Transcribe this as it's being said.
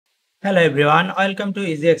Hello everyone, welcome to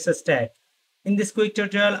Easy Access Tech. In this quick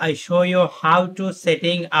tutorial, I show you how to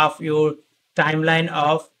setting up your timeline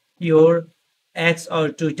of your X or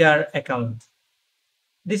Twitter account.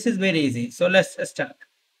 This is very easy, so let's start.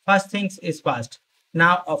 First things is first.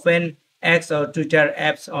 Now open X or Twitter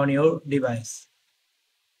apps on your device.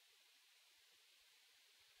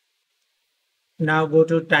 Now go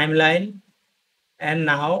to timeline and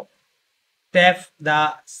now tap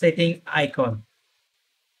the setting icon.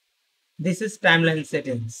 This is timeline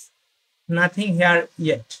settings. Nothing here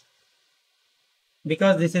yet.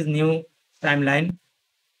 Because this is new timeline,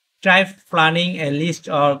 try planning a list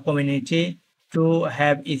or community to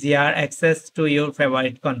have easier access to your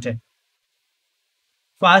favorite content.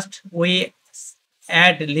 First, we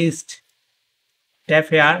add list. Tap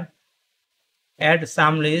here, add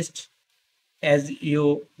some list as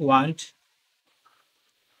you want.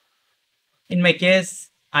 In my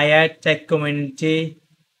case, I add tech community,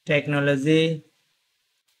 technology,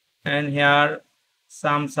 and here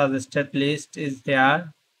some suggested list is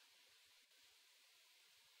there.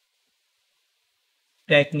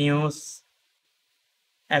 Tech news,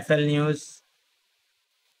 FL news,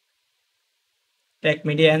 tech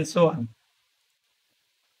media, and so on.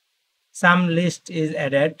 Some list is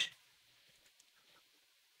added.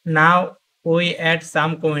 Now we add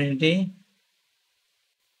some community.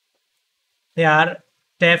 Here,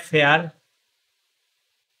 tap here.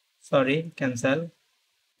 Sorry, cancel.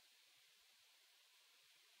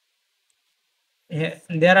 Here,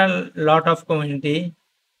 there are a lot of community.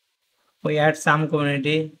 We add some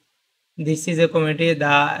community. This is a community,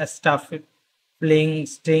 the stuff playing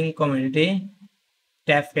string community.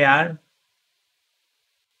 Tap here,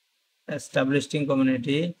 establishing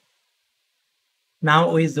community.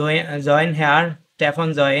 Now we join here. Tap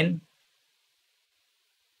on join.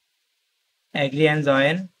 Agree and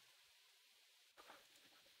join.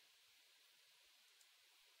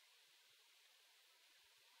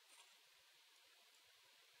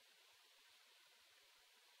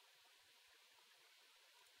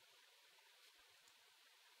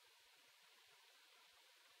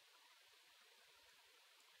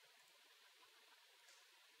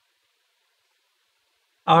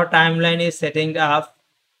 Our timeline is setting up.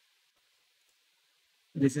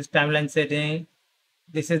 This is timeline setting.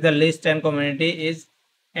 This is the list and community is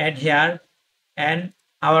add here, and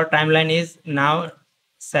our timeline is now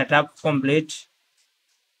set up complete.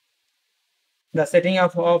 The setting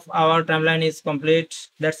up of our timeline is complete.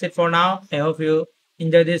 That's it for now. I hope you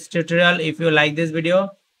enjoy this tutorial. If you like this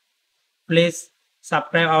video, please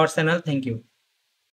subscribe our channel. Thank you.